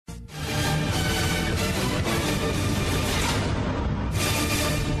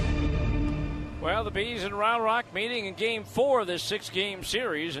Well, the Bees and Round Rock meeting in Game 4 of this 6-game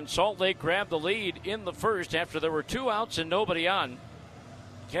series, and Salt Lake grabbed the lead in the first after there were 2 outs and nobody on.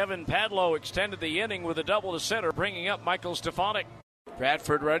 Kevin Padlo extended the inning with a double to center, bringing up Michael Stefanik.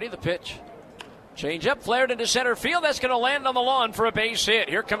 Bradford ready, the pitch. Change up, flared into center field. That's going to land on the lawn for a base hit.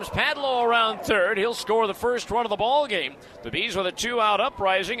 Here comes Padlo around third. He'll score the first run of the ball game. The Bees with a 2-out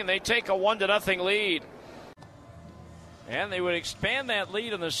uprising, and they take a 1-0 lead. And they would expand that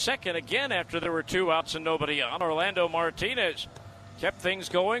lead in the second again after there were 2 outs and nobody on. Orlando Martinez kept things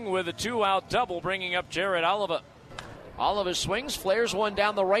going with a 2-out double, bringing up Jared Oliva. Oliva swings, flares one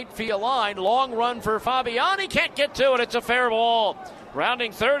down the right field line. Long run for Fabiani. Can't get to it. It's a fair ball.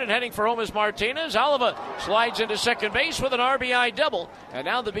 Rounding third and heading for home is Martinez. Oliva slides into second base with an RBI double. And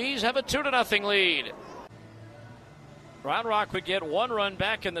now the Bees have a 2-0 lead. Round Rock would get 1 run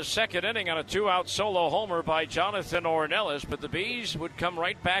back in the second inning on a 2-out solo homer by Jonathan Ornelas, but the Bees would come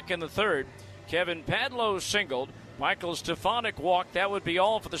right back in the third. Kevin Padlo singled. Michael Stefanik walked. That would be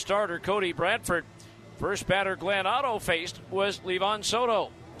all for the starter, Cody Bradford. First batter Glenn Otto faced was Livan Soto.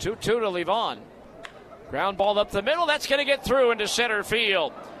 2-2 to Livan. Ground ball up the middle. That's going to get through into center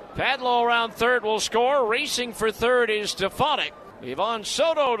field. Padlo around third will score. Racing for third is Stefanik. Livan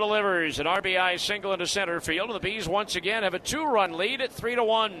Soto delivers an RBI single into center field. And the Bees once again have a 2-run lead at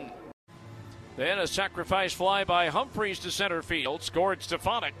 3-1. Then a sacrifice fly by Humphreys to center field. Scored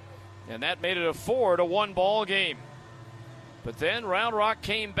Stefanik. And that made it a 4-1 ball game. But then Round Rock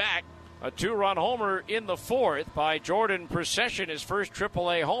came back. A 2-run homer in the fourth by Jordan Procession, his first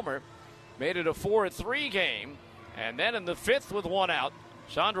AAA homer. Made it a 4-3 game. And then in the fifth with 1 out,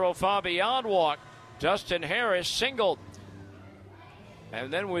 Sandro Fabian walked. Dustin Harris singled.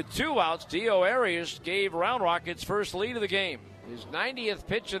 And then with 2 outs, Dio Arias gave Round Rock its first lead of the game. His 90th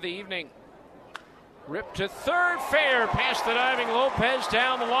pitch of the evening. Ripped to third, fair, past the diving Lopez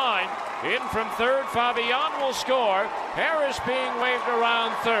down the line. In from third, Fabian will score. Harris being waved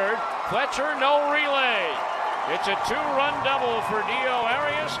around third. Fletcher, no relay. It's a 2-run double for Dio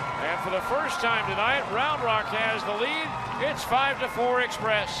Arias, and for the first time tonight, Round Rock has the lead. It's 5-4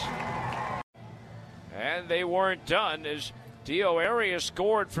 Express. And they weren't done as Dio Arias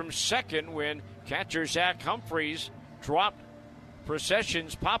scored from second when catcher Zach Humphreys dropped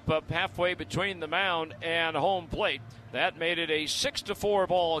Procession's pop-up halfway between the mound and home plate. That made it a 6-4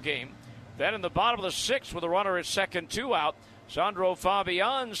 ball game. Then in the bottom of the sixth with a runner at second, 2 out, Sandro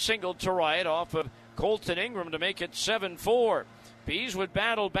Fabian singled to right off of Colton Ingram to make it 7-4. Bees would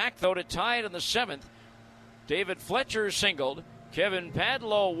battle back, though, to tie it in the seventh. David Fletcher singled. Kevin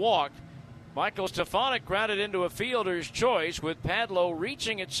Padlo walked. Michael Stefanik grounded into a fielder's choice with Padlo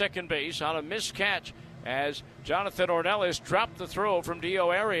reaching at second base on a missed catch as Jonathan Ornelas dropped the throw from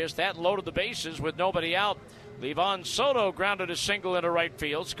Dio Arias. That loaded the bases with nobody out. Livan Soto grounded a single into right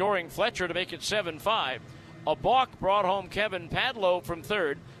field, scoring Fletcher to make it 7-5. A balk brought home Kevin Padlo from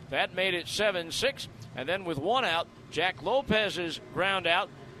third. That made it 7-6. And then with 1 out, Jack Lopez's ground out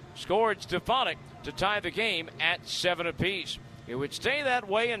scored Stefanik to tie the game at 7 apiece. It would stay that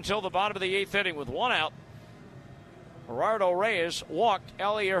way until the bottom of the 8th inning with 1 out. Gerardo Reyes walked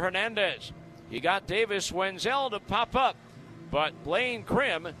Elier Hernandez. He got Davis Wenzel to pop up, but Blaine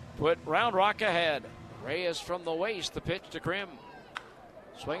Krim put Round Rock ahead. Reyes from the waist, the pitch to Krim.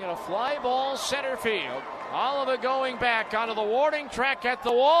 Swinging a fly ball center field. Oliva going back onto the warning track at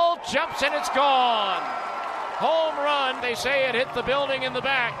the wall. Jumps and it's gone. Home run. They say it hit the building in the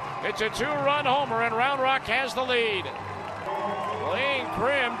back. It's a 2-run homer and Round Rock has the lead. Blaine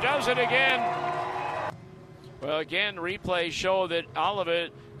Krim does it again. Well, again, replays show that Oliva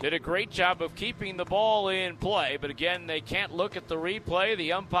did a great job of keeping the ball in play. But again, they can't look at the replay.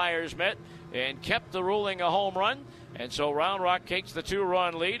 The umpires met and kept the ruling a home run. And so Round Rock takes the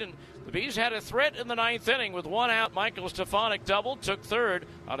 2-run lead. And the Bees had a threat in the 9th inning with 1 out. Michael Stefanik doubled, took third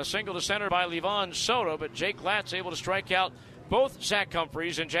on a single to center by Livan Soto. But Jake Latz able to strike out both Zach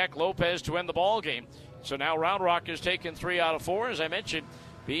Humphreys and Jack Lopez to end the ball game. So now Round Rock has taken 3 out of 4. As I mentioned,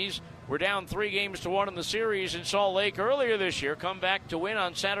 Bees were down 3-1 in the series in Salt Lake earlier this year. Come back to win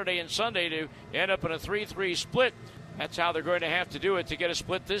on Saturday and Sunday to end up in a 3-3 split. That's how they're going to have to do it to get a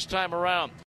split this time around.